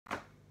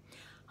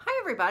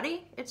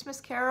everybody, it's Miss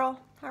Carol.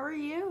 How are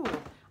you?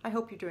 I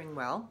hope you're doing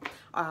well.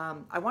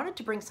 I wanted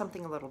to bring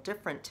something a little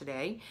different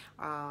today,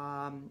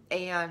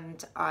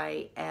 and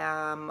I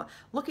am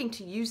looking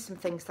to use some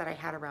things that I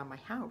had around my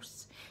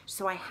house.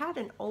 So I had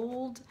an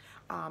old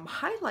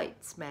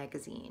Highlights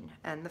magazine,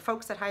 and the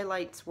folks at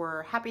Highlights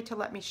were happy to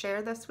let me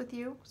share this with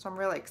you, so I'm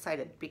really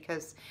excited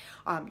because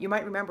you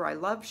might remember I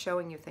love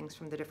showing you things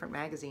from the different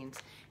magazines,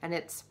 and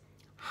it's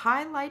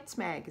Highlights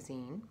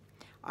magazine.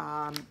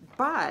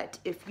 But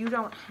if you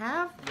don't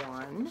have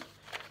one,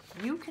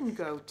 you can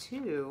go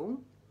to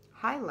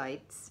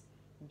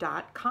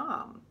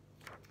highlights.com.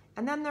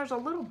 And then there's a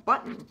little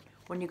button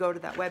when you go to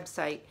that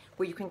website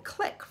where you can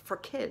click for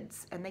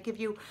kids, and they give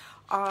you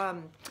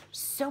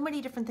so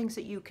many different things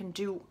that you can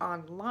do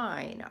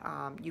online.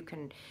 You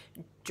can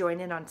join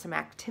in on some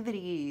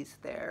activities.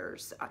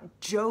 There's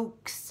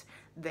jokes.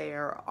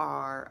 There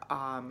are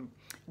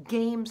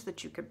games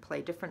that you could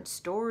play, different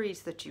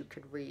stories that you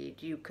could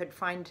read. You could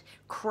find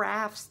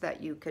crafts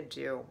that you could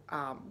do.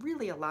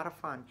 Really a lot of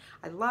fun.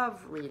 I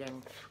love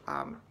reading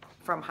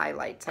from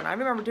Highlights, and I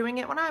remember doing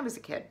it when I was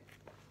a kid.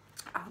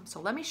 So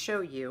let me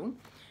show you.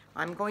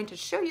 I'm going to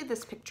show you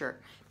this picture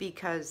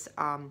because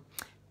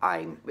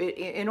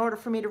in order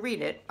for me to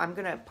read it, I'm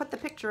going to put the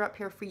picture up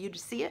here for you to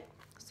see it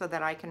so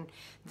that I can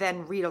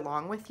then read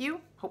along with you.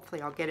 Hopefully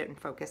I'll get it in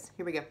focus.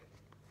 Here we go.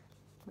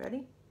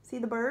 Ready? See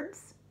the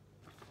birds?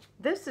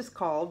 This is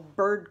called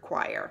bird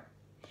choir.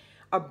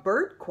 A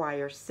bird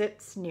choir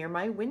sits near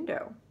my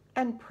window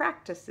and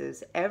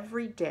practices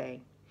every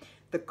day.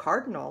 The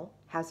cardinal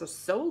has a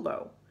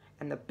solo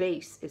and the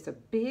bass is a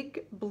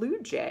big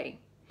blue jay.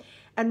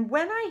 And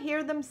when I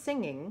hear them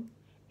singing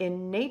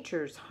in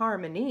nature's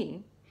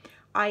harmony,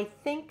 I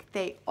think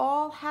they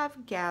all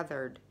have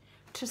gathered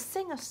to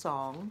sing a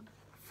song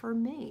for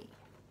me.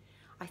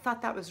 I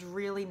thought that was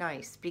really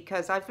nice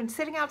because I've been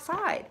sitting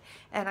outside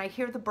and I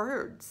hear the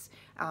birds,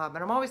 and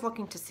I'm always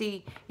looking to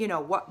see, you know,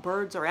 what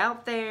birds are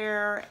out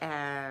there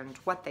and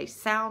what they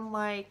sound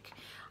like.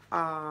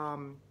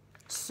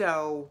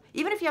 So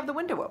even if you have the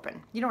window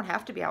open, you don't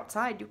have to be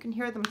outside. You can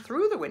hear them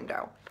through the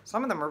window.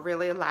 Some of them are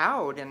really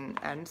loud,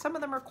 and some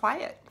of them are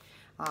quiet,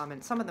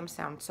 and some of them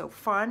sound so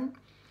fun.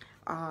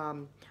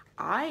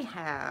 I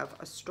have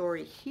a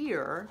story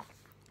here.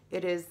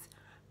 It is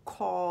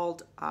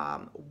called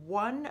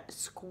One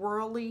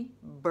Squirrely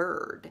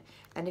Bird.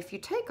 And if you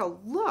take a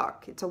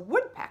look, it's a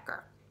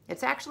woodpecker.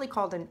 It's actually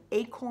called an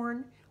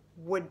acorn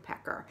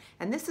woodpecker.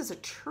 And this is a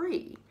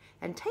tree.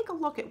 And take a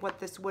look at what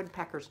this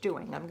woodpecker's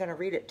doing. I'm going to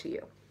read it to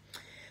you.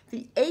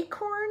 The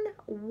acorn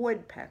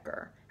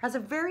woodpecker has a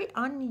very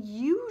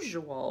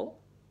unusual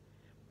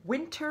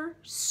winter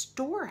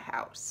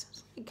storehouse.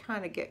 So let me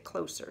kind of get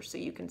closer so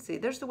you can see.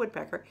 There's the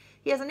woodpecker.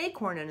 He has an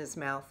acorn in his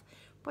mouth,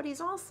 but he's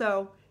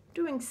also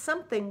doing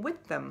something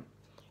with them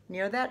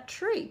near that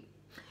tree.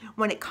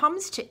 When it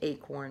comes to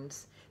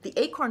acorns, the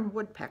acorn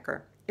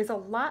woodpecker is a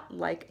lot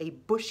like a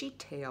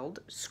bushy-tailed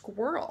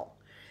squirrel.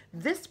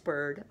 This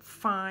bird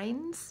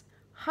finds,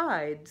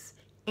 hides,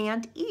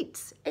 and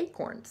eats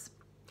acorns.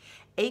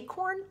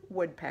 Acorn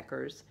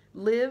woodpeckers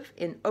live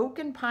in oak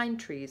and pine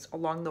trees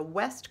along the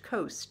west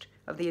coast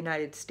of the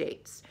United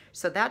States.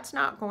 So that's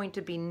not going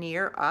to be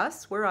near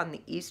us. We're on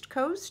the east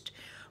coast.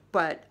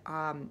 But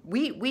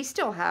we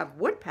still have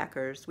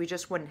woodpeckers. We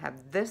just wouldn't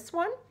have this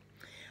one.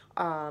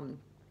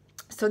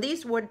 So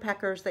these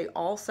woodpeckers, they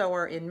also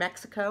are in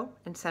Mexico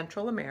and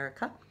Central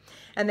America.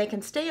 And they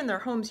can stay in their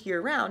homes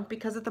year-round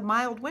because of the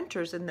mild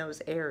winters in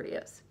those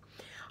areas.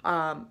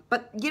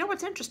 But you know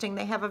what's interesting?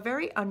 They have a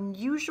very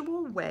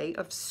unusual way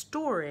of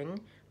storing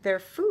their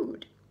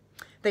food.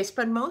 They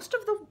spend most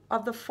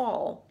of the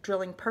fall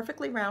drilling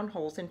perfectly round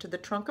holes into the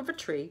trunk of a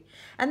tree,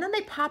 and then they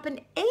pop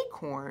an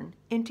acorn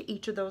into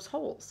each of those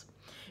holes.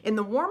 In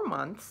the warm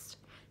months,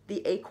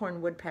 the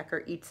acorn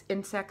woodpecker eats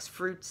insects,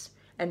 fruits,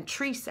 and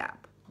tree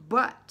sap.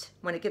 But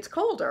when it gets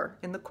colder,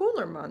 in the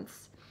cooler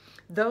months,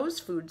 those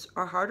foods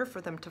are harder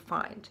for them to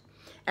find.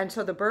 And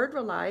so the bird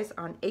relies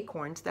on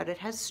acorns that it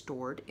has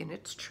stored in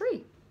its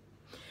tree.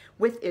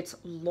 With its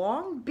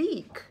long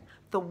beak,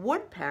 the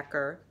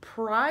woodpecker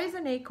pries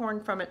an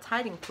acorn from its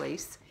hiding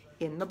place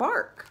in the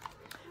bark.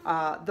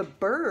 The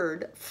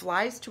bird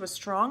flies to a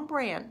strong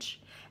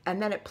branch,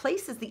 and then it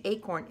places the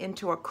acorn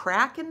into a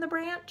crack in the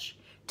branch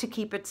to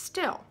keep it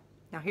still.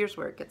 Now here's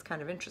where it gets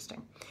kind of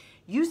interesting.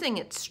 Using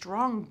its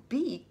strong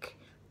beak,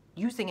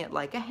 using it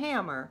like a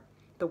hammer,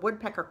 the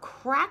woodpecker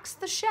cracks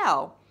the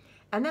shell,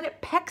 and then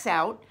it pecks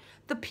out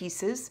the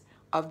pieces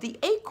of the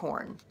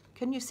acorn.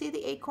 Can you see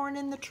the acorn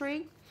in the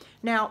tree?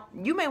 Now,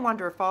 you may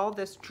wonder if all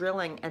this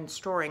drilling and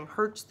storing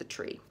hurts the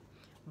tree,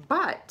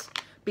 but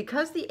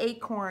because the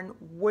acorn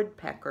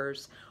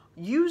woodpeckers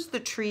use the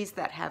trees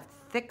that have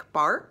thick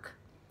bark,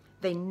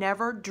 they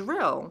never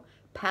drill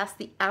past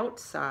the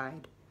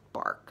outside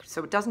bark,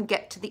 so it doesn't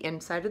get to the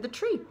inside of the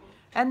tree,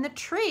 and the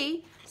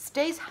tree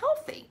stays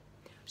healthy.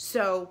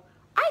 So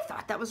I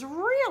thought that was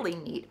really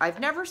neat.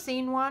 I've never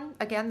seen one.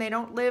 Again, they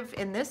don't live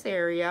in this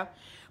area,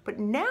 but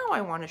now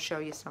I want to show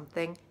you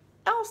something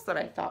else that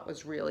I thought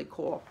was really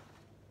cool.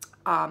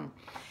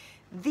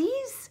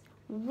 These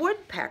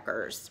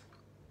woodpeckers,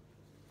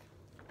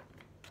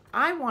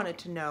 I wanted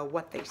to know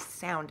what they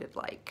sounded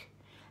like.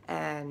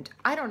 And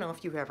I don't know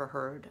if you've ever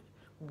heard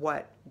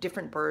what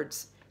different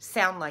birds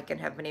sound like and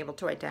have been able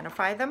to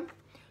identify them.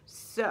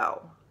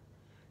 So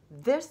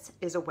this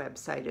is a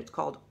website. It's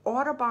called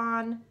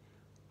audubon.org.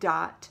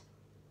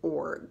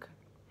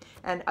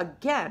 And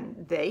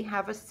again, they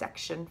have a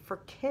section for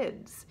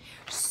kids.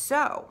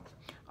 So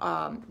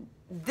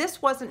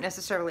this wasn't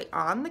necessarily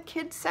on the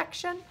kids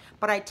section,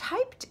 but I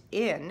typed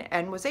in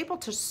and was able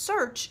to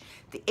search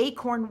the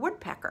acorn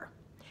woodpecker.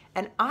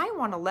 And I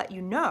want to let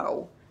you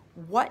know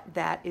what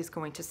that is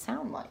going to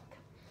sound like.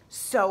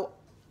 So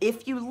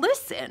if you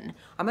listen,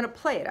 I'm going to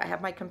play it. I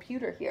have my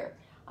computer here.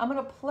 I'm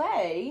going to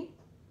play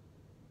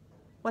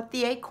what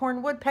the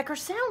acorn woodpecker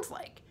sounds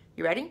like.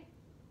 You ready?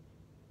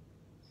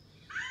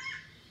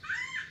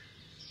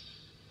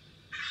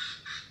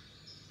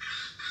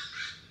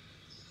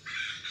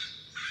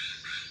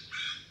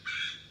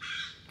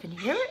 Can you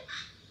hear it?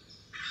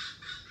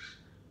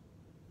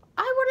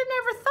 I would have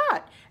never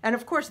thought. And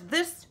of course,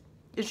 this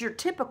is your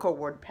typical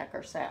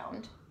woodpecker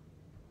sound.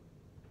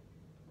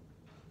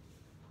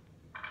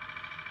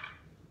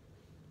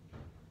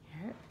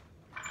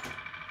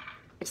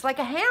 It's like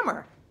a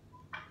hammer.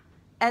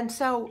 And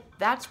so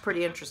that's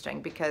pretty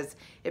interesting because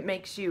it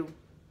makes you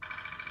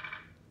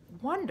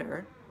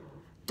wonder,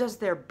 does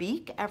their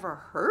beak ever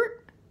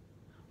hurt?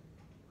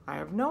 I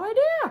have no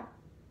idea.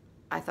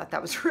 I thought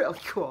that was really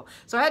cool.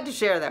 So I had to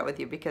share that with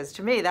you because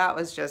to me that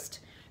was just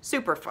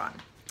super fun.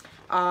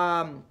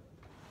 And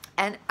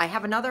I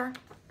have another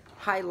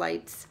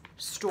highlights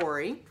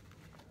story.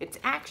 It's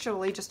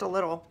actually just a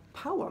little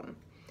poem.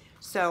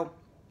 So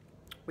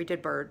we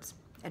did birds,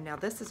 and now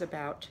this is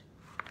about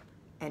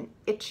an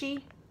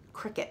itchy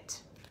cricket.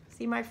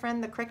 See my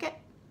friend the cricket?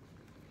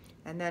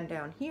 And then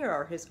down here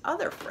are his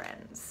other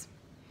friends.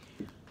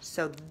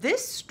 So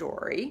this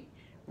story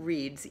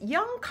reads,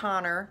 young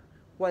Connor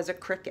was a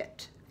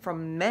cricket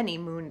from many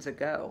moons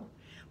ago.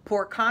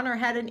 Poor Connor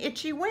had an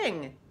itchy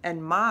wing,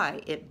 and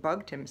my, it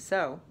bugged him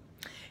so.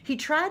 He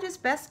tried his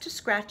best to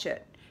scratch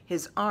it.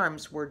 His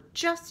arms were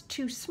just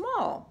too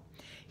small.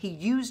 He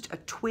used a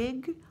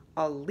twig,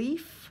 a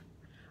leaf,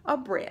 a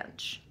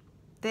branch.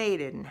 They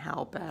didn't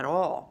help at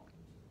all.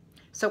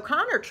 So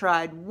Connor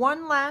tried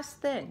one last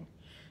thing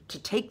to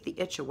take the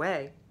itch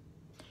away.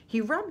 He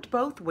rubbed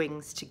both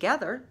wings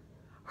together.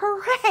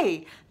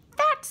 Hooray!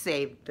 That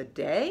saved the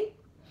day.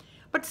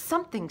 But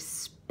something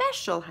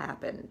special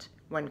happened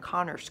when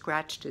Connor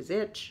scratched his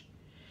itch.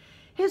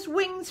 His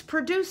wings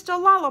produced a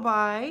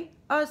lullaby,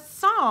 a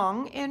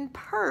song in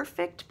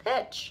perfect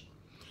pitch.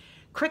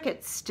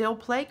 Crickets still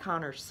play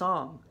Connor's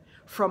song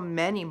from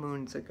many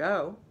moons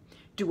ago.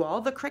 Do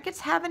all the crickets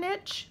have an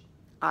itch?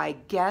 I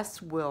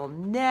guess we'll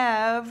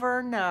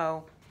never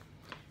know.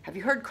 Have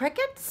you heard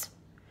crickets?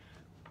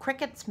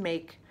 Crickets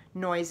make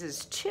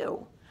noises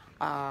too,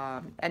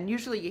 and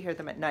usually you hear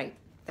them at night.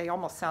 They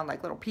almost sound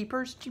like little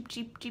peepers, cheep,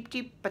 cheep, cheep,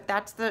 cheep, but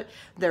that's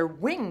their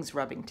wings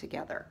rubbing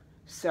together.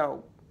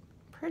 So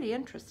pretty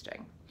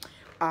interesting.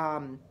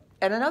 And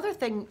another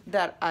thing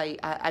that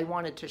I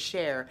wanted to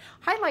share,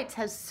 Highlights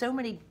has so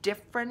many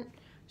different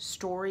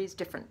stories,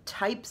 different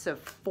types of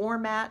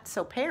formats.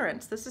 So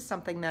parents, this is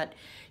something that,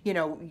 you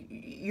know,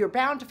 you're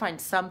bound to find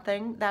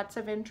something that's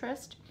of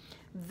interest.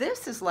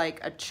 This is like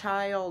a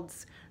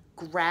child's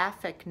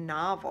graphic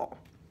novel.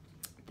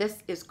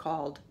 This is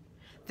called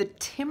The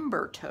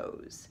Timber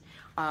Toes.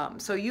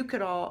 So you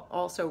could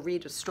also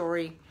read a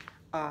story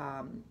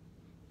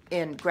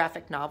in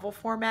graphic novel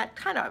format.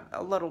 Kind of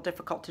a little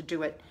difficult to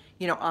do it,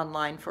 you know,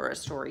 online for a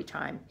story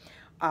time.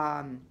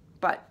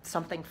 But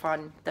something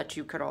fun that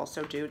you could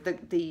also do.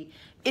 The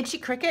Itchy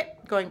Cricket,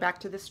 going back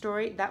to this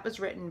story, that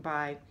was written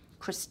by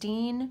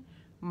Christine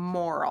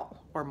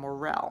Morrell, or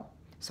Morrell.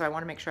 So I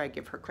want to make sure I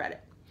give her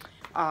credit.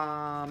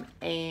 And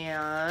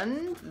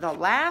the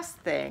last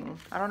thing,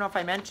 I don't know if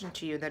I mentioned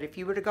to you that if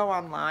you were to go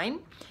online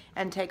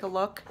and take a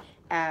look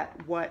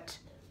at what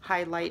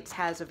Highlights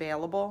has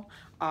available,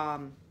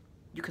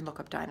 you can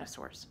look up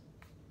dinosaurs.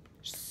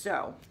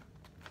 So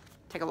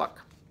take a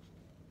look.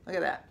 Look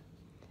at that.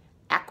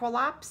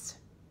 Aqualops.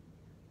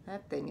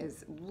 That thing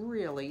is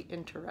really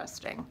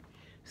interesting.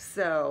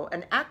 So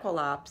an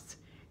aqualops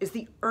is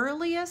the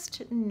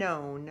earliest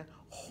known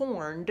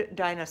horned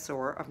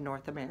dinosaur of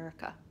North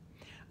America.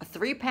 A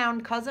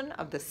 3-pound cousin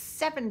of the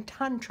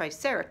 7-ton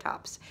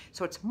Triceratops,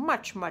 so it's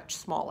much, much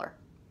smaller.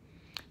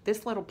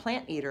 This little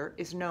plant eater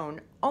is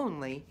known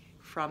only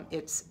from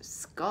its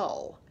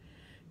skull.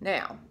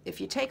 Now,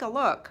 if you take a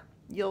look,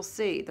 you'll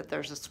see that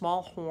there's a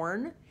small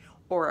horn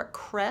or a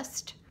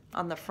crest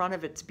on the front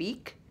of its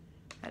beak.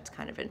 That's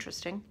kind of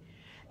interesting.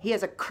 He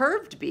has a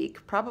curved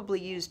beak,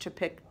 probably used to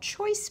pick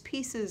choice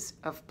pieces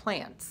of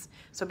plants.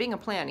 So being a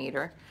plant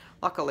eater,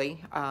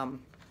 luckily,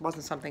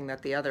 wasn't something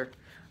that the other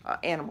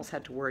animals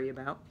had to worry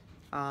about.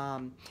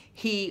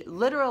 He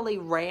literally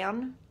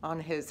ran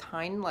on his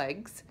hind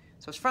legs.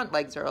 So his front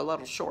legs are a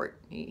little short.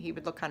 He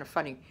would look kind of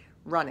funny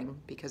running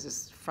because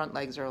his front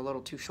legs are a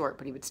little too short,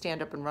 but he would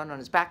stand up and run on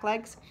his back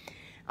legs.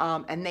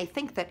 And they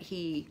think that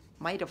he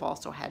might have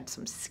also had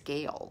some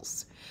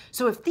scales.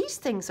 So if these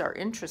things are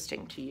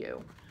interesting to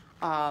you,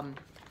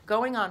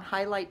 going on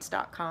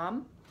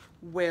highlights.com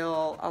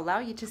will allow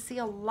you to see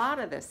a lot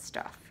of this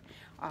stuff.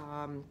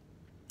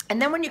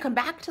 And then when you come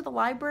back to the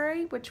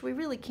library, which we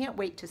really can't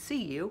wait to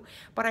see you,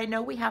 but I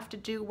know we have to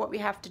do what we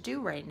have to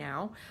do right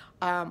now.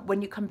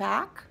 When you come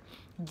back,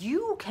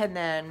 you can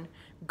then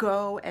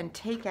go and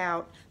take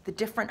out the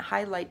different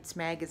Highlights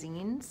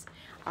magazines.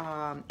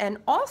 And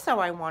also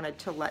I wanted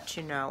to let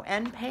you know,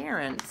 and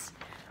parents,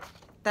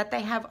 that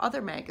they have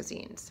other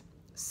magazines.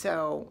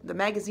 So the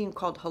magazine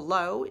called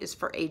Hello is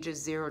for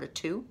ages 0 to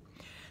 2.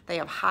 They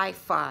have High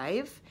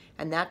Five,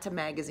 and that's a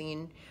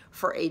magazine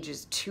for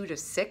ages 2 to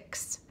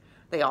 6.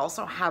 They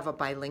also have a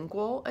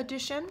bilingual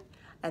edition,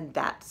 and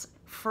that's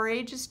for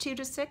ages 2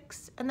 to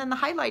 6. And then the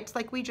Highlights,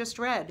 like we just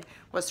read,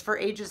 was for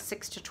ages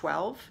 6 to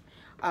 12.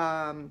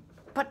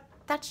 But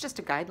that's just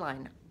a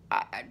guideline.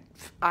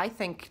 I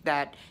think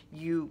that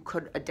you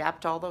could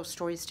adapt all those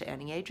stories to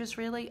any ages,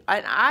 really.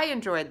 And I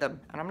enjoyed them,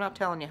 and I'm not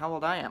telling you how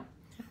old I am.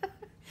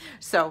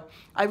 So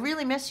I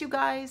really miss you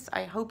guys.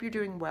 I hope you're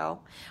doing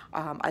well.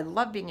 I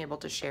love being able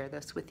to share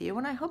this with you,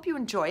 and I hope you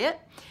enjoy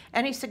it.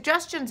 Any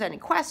suggestions, any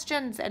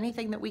questions,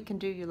 anything that we can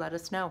do, you let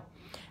us know.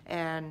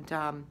 And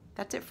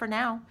that's it for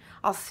now.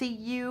 I'll see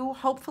you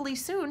hopefully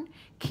soon.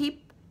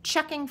 Keep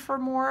checking for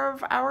more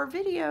of our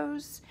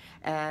videos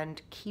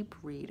and keep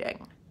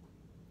reading.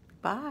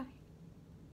 Bye.